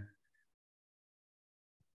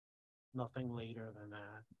 Nothing later than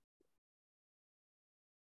that.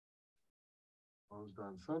 Closed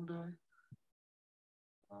on Sunday.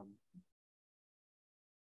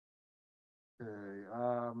 Okay,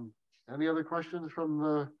 any other questions from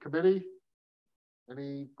the committee?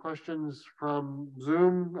 Any questions from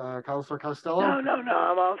Zoom, Counselor Costello? No,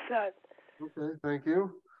 I'm all set. Okay, thank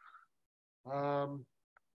you.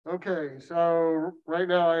 Okay, so right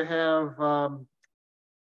now I have,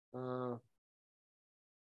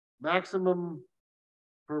 maximum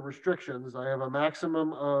for restrictions. I have a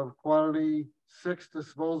maximum of quantity 6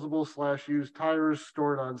 disposable / used tires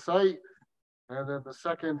stored on site. And then the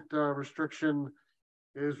second, restriction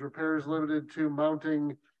is repairs limited to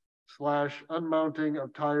mounting / unmounting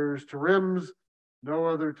of tires to rims. No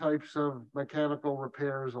other types of mechanical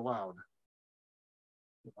repairs allowed.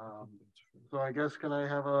 So I guess can I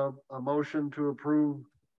have a motion to approve?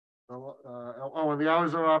 And the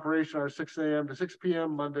hours of operation are 6 AM to 6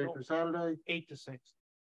 PM, Monday through Saturday. 8 to 6.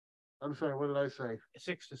 I'm sorry, what did I say?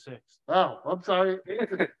 6 to 6. Oh, I'm sorry.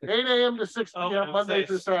 8 AM to 6 Oh, PM, I'm Monday sorry.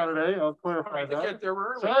 through Saturday. I'll clarify To that. get there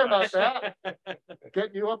early. Sorry about that.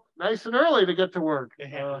 Getting you up nice and early to get to work.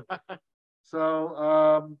 Yeah.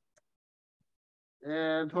 So,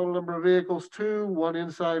 and total number of vehicles 2, 1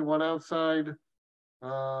 inside, 1 outside.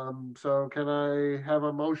 So can I have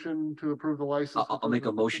a motion to approve the license? I'll make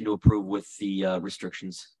a motion to approve with the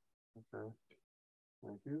restrictions. Okay,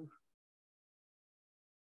 thank you.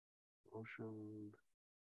 Motion.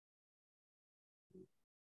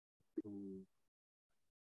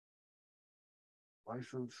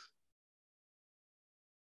 License.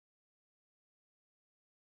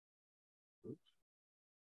 Oops.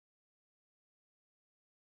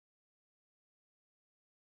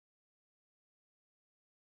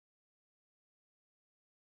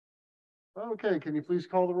 Okay, can you please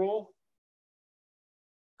call the roll?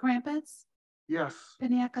 Crumpets, Yes.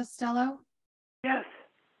 Piniac Costello, Yes.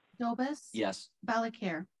 Jobis. Yes.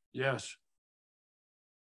 Valakir. Yes.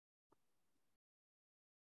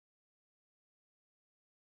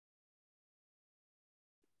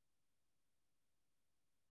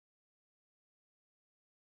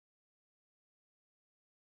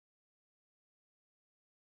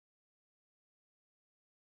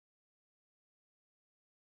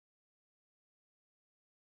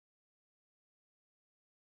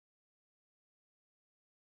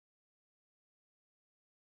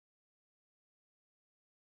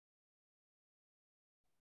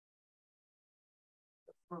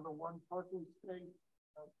 For the 1 parking space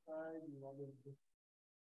outside, you want me to just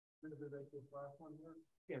visit this last one here?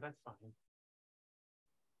 Yeah, that's fine.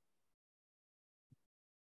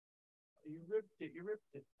 You ripped it, you ripped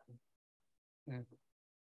it. At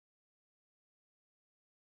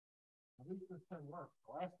least this pen worked.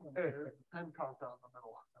 The last one, the pen conked out in the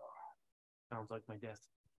middle. Sounds like my desk.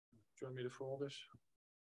 Do you want me to fold this?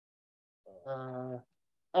 Oh,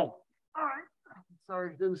 all right.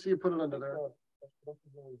 Sorry, didn't see you put it under there.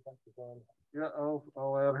 Yeah,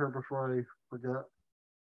 I'll add her before I forget.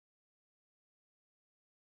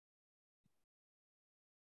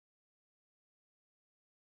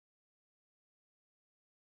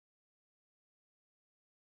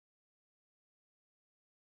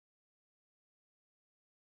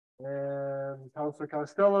 And Councilor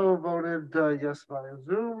Costello voted yes via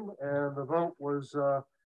Zoom, and the vote was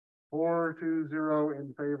 4-0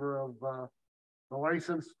 in favor of the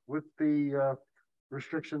license with the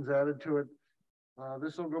restrictions added to it.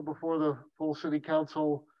 This will go before the full city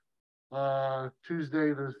council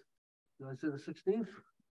Tuesday, did I say the 16th?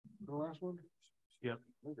 The last one? Yep.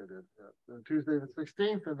 I think I did. Yeah. Tuesday the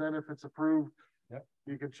 16th, and then if it's approved, Yep.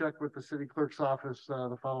 you can check with the city clerk's office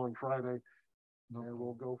the following Friday. And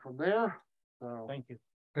we'll go from there. So, Thank you.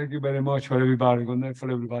 Thank you very much for everybody. Good night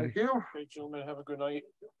for everybody. thank you. Okay, gentlemen, have a good night.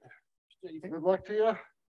 Good luck to you.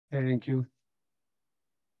 Thank you.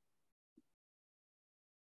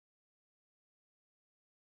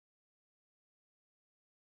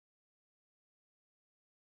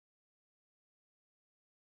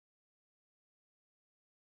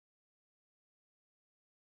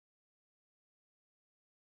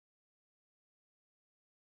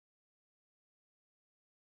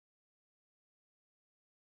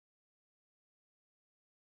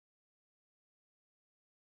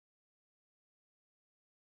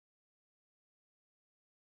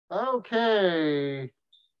 Okay.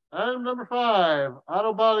 Item number 5,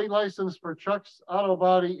 auto body license for Chuck's Auto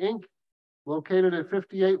Body Inc. Located at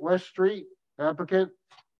 58 West Street. Applicant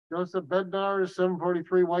Joseph Bednar,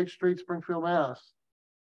 743 White Street, Springfield, Mass.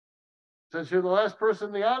 Since you're the last person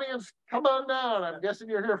in the audience, come on down. I'm guessing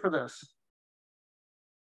you're here for this.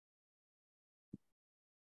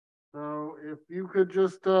 So if you could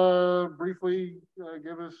just briefly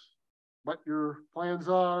give us what your plans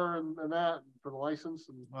are and that for the license.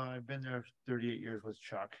 And I've been there 38 years with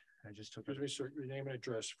Chuck. I just took it. Excuse me, sir, your name and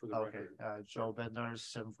address for the Okay, record. Joe Bednar,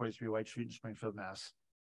 743 White Street in Springfield, Mass.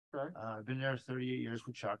 Okay. I've been there 38 years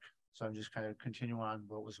with Chuck, so I'm just kind of continuing on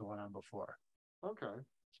what was going on before. Okay. All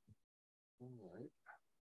right.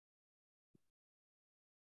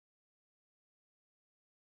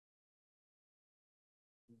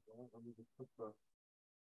 Let me just put the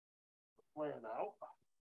plan out.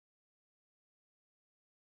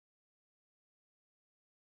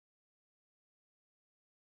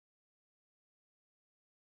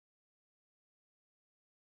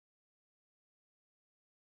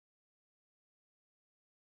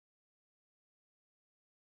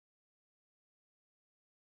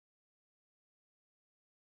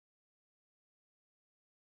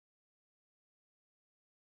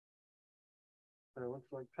 It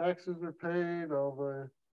looks like taxes are paid, all the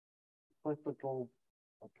applicable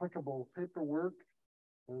paperwork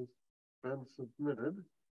has been submitted.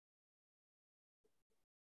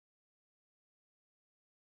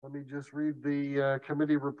 Let me just read the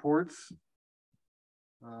committee reports.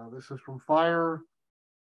 This is from Fire,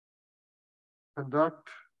 Conduct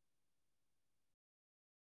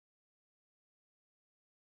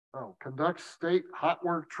state hot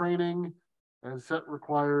work training and set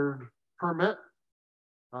required permit.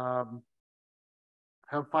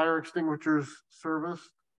 Have fire extinguishers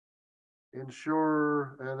serviced.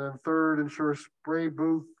 Ensure, and then third, ensure spray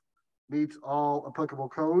booth meets all applicable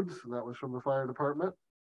codes. And that was from the fire department.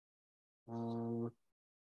 And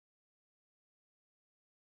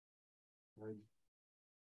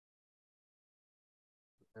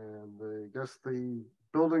I guess the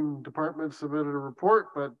building department submitted a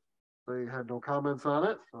report, but they had no comments on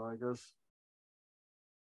it. So I guess.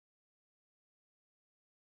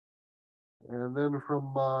 And then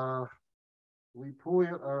from Lee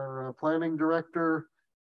Pouliot, our planning director,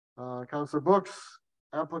 Councilor Books,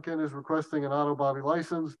 applicant is requesting an auto body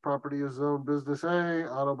license. Property is zoned business A.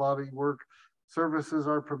 Auto body work services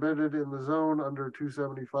are permitted in the zone under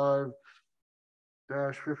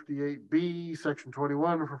 275-58B, section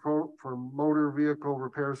 21 for motor vehicle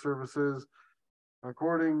repair services.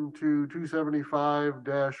 According to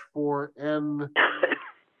 275-4N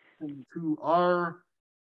and 2R,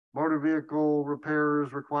 motor vehicle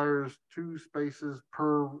repairs requires 2 spaces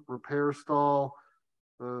per repair stall.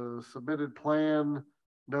 The submitted plan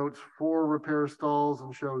notes 4 repair stalls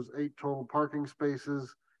and shows 8 total parking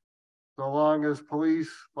spaces. So long as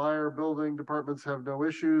police, fire, building departments have no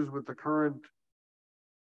issues with the current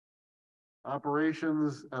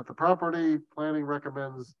operations at the property. Planning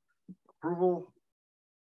recommends approval.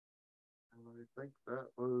 And I think that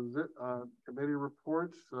was it. Committee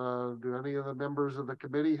reports. Do any of the members of the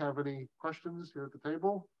committee have any questions here at the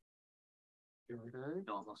table? Okay.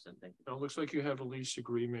 No, I'll send, thank you. Now, it looks like you have a lease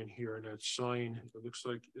agreement here and that's signed. It looks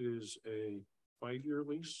like it is a 5-year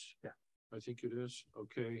lease. Yeah. I think it is.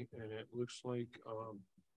 Okay, and it looks like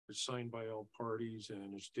it's signed by all parties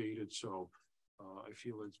and it's dated, so I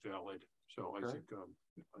feel it's valid. So Okay.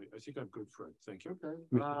 I think I'm good, Fred. Thank you. Okay.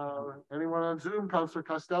 Anyone on Zoom? Councilor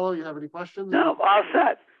Costello, you have any questions? No, all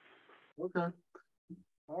set. Okay.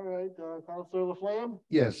 All right, Councilor Laflamme?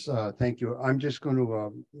 Yes, thank you. I'm just going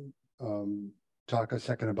to talk a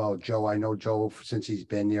second about Joe. I know Joe since he's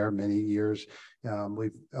been there many years.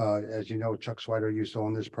 We've, as you know, Chuck Swider used to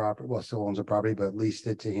own this property, well, still owns the property, but leased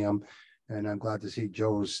it to him. And I'm glad to see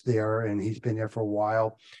Joe's there and he's been there for a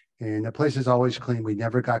while. And the place is always clean. We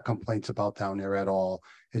never got complaints about down there at all.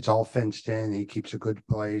 It's all fenced in. He keeps a good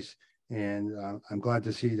place. And I'm glad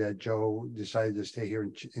to see that Joe decided to stay here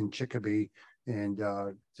in Chicopee and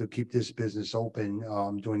to keep this business open,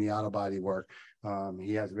 doing the auto body work.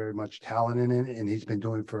 He has very much talent in it, and he's been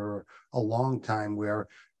doing for a long time where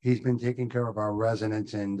he's been taking care of our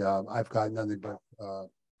residents, and I've got nothing but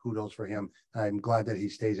kudos for him. I'm glad that he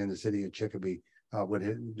stays in the city of Chicopee with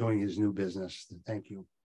doing his new business. Thank you.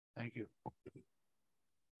 Thank you. I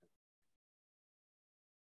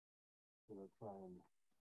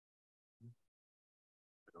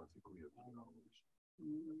don't think we have any numbers.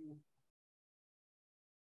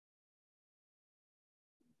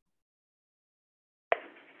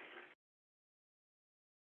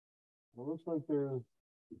 Well, looks like there's,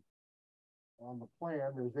 on the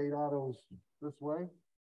plan, there's 8 autos this way.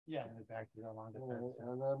 Yeah, and back to the long defense.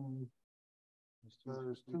 And then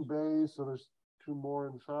there's 2 bays, so there's 2 more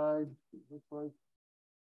inside, looks like.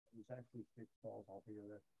 There's actually 6 stalls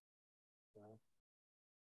altogether.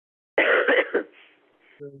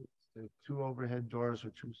 There's 2 overhead doors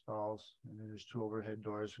with 2 stalls, and then there's 2 overhead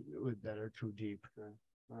doors that are too deep.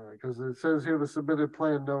 All right, because it says here the submitted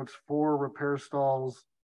plan notes 4 repair stalls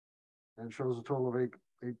and shows a total of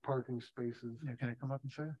 8 parking spaces. Yeah, can I come up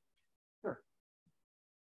and show you? Sure.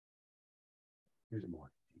 Here's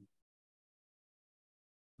more.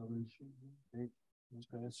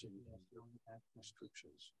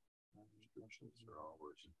 Restrictions. Restrictions are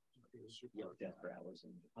hours. Yeah, death for hours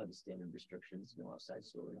and other standard restrictions, no outside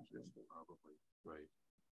storage. Probably, right.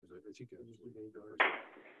 Because I think it's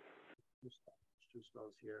 2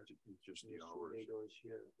 stalls here. just the There's 2 hours. bay doors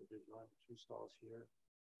here, but there's 2 stalls here,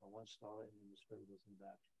 1 stall, and then the spray goes in the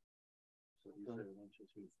back. So these are 1, 2,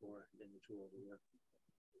 3, 4, and then the 2 over here.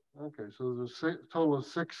 Okay, so there's a total of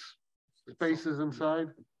 6 spaces inside.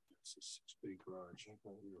 It's a 6-bay garage.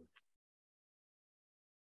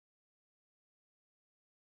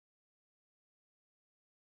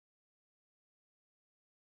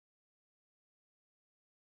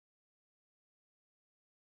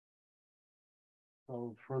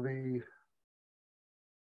 So for the,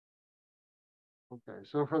 okay,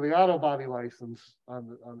 so for the auto body license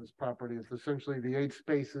on this property, it's essentially the 8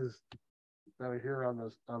 spaces that are here on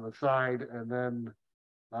the side, and then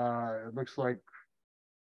it looks like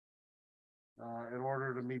in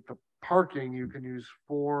order to meet the parking, you can use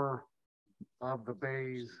 4 of the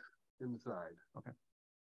bays inside. Okay.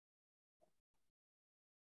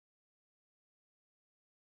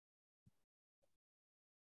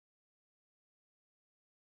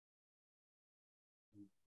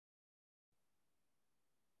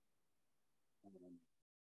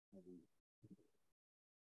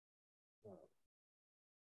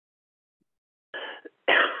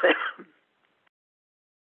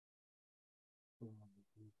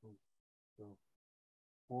 So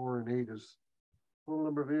 4 and 8 is total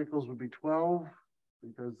number of vehicles would be 12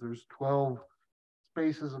 because there's 12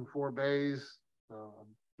 spaces and 4 bays.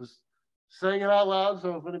 I'm just saying it out loud,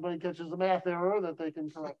 so if anybody catches the math error, that they can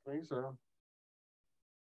correct me. So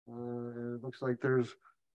it looks like there's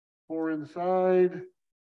 4 inside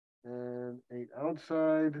and 8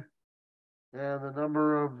 outside, and the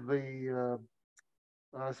number of the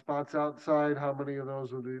spots outside, how many of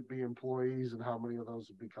those would be employees and how many of those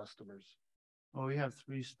would be customers? Well, we have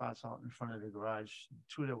 3 spots out in front of the garage,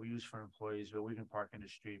 2 that we use for employees, but we can park in the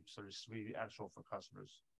street, so there's 3 actual for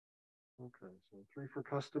customers. Okay, so 3 for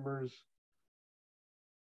customers.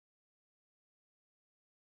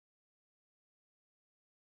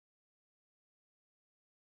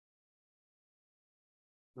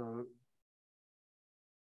 So,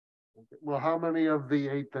 okay. Well, how many of the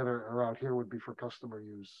 8 that are out here would be for customer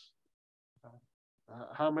use?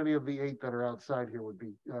 How many of the 8 that are outside here would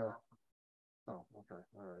be? Oh, okay,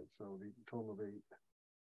 all right, so the total of 8.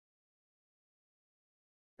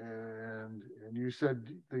 And you said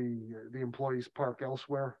the employees park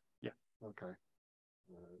elsewhere? Yeah. Okay.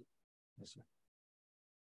 Yes, sir.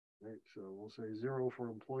 Right, so we'll say 0 for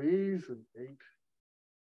employees and 8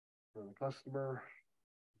 for the customer.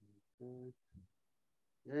 Okay.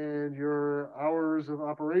 And your hours of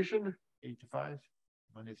operation? 8 to 5,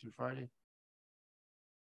 Monday through Friday.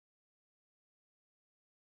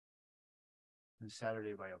 And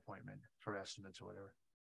Saturday by appointment for estimates or whatever.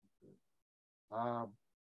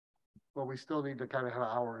 But we still need to kind of have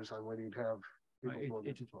hours on when you'd have people.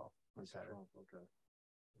 8 to 12 on Saturday. Oh, okay.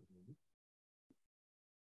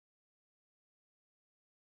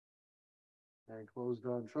 And closed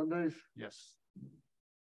on Sundays? Yes.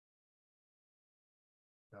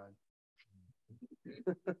 Done.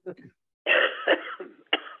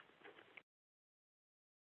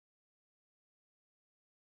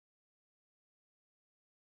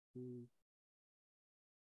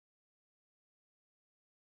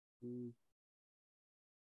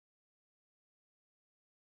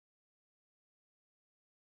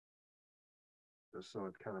 Just so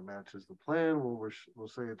it kind of matches the plan, we'll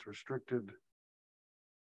say it's restricted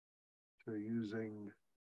to using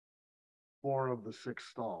 4 of the 6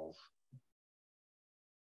 stalls.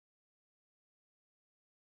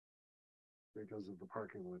 Because of the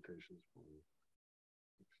parking limitations.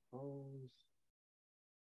 6 stalls.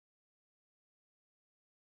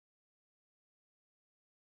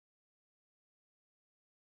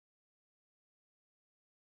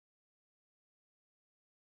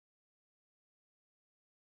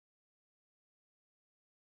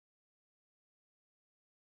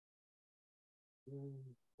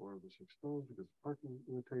 Or the 6 stalls because of parking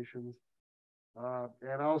limitations.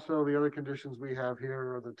 And also the other conditions we have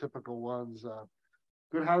here are the typical ones.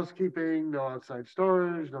 Good housekeeping, no outside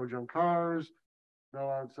storage, no junk cars, no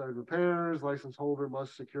outside repairs. License holder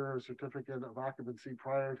must secure a certificate of occupancy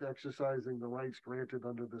prior to exercising the rights granted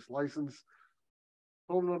under this license.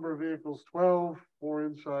 Total number of vehicles, 12, 4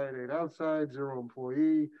 inside, 8 outside, 0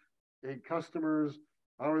 employee, 8 customers.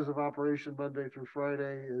 Hours of operation Monday through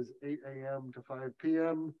Friday is 8 a.m. to 5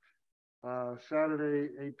 p.m.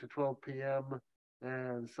 Saturday, 8 to 12 p.m.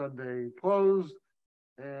 and Sunday closed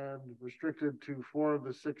and restricted to 4 of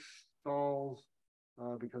the 6 stalls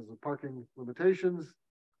because of parking limitations.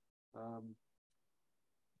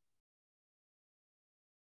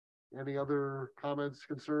 Any other comments,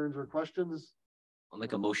 concerns, or questions? I'll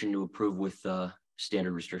make a motion to approve with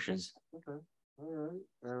standard restrictions. Okay, all right,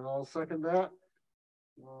 and I'll second that.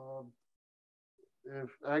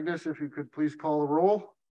 If Agnes, if you could please call the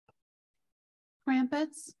roll.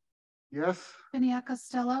 Crumpets, Yes. Piniac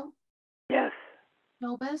Costello, Yes.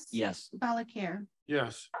 Nobis. Yes. Valakir.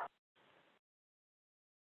 Yes.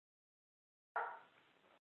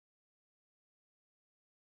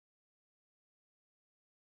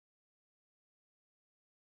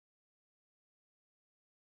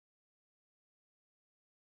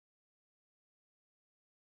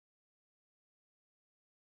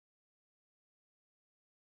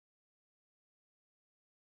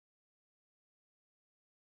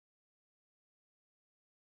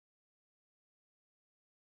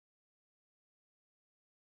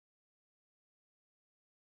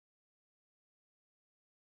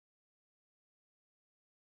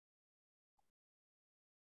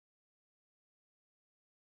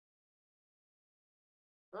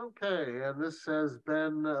 Okay, and this has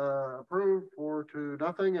been approved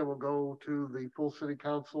 4-0, and will go to the full city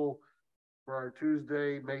council for our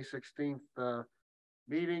Tuesday, May 16th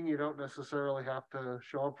meeting. You don't necessarily have to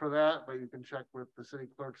show up for that, but you can check with the city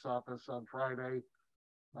clerk's office on Friday,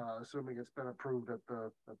 assuming it's been approved at the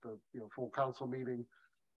full council meeting,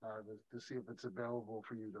 to see if it's available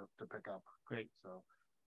for you to pick up. Great. So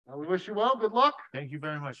we wish you well. Good luck. Thank you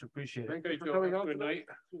very much. Appreciate it. Thank you for coming out. Good night.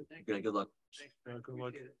 Good luck. Good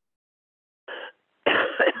luck.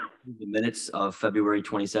 The minutes of February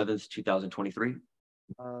 27th, 2023.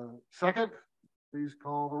 Second, please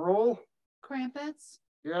call the roll. Crumpets,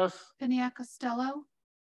 Yes. Piniac Costello,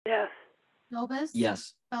 Yes. Nobis.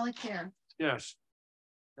 Yes. Valakir. Yes.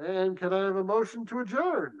 And can I have a motion to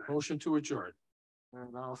adjourn? Motion to adjourn.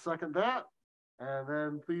 And I'll second that. And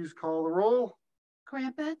then please call the roll.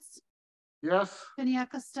 Crumpets, Yes.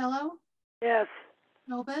 Piniac Costello, Yes.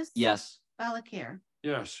 Nobis. Yes. Valakir.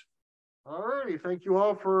 Yes. All righty. Thank you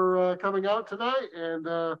all for coming out tonight. And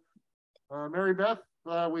Mary Beth,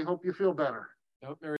 we hope you feel better. Yep.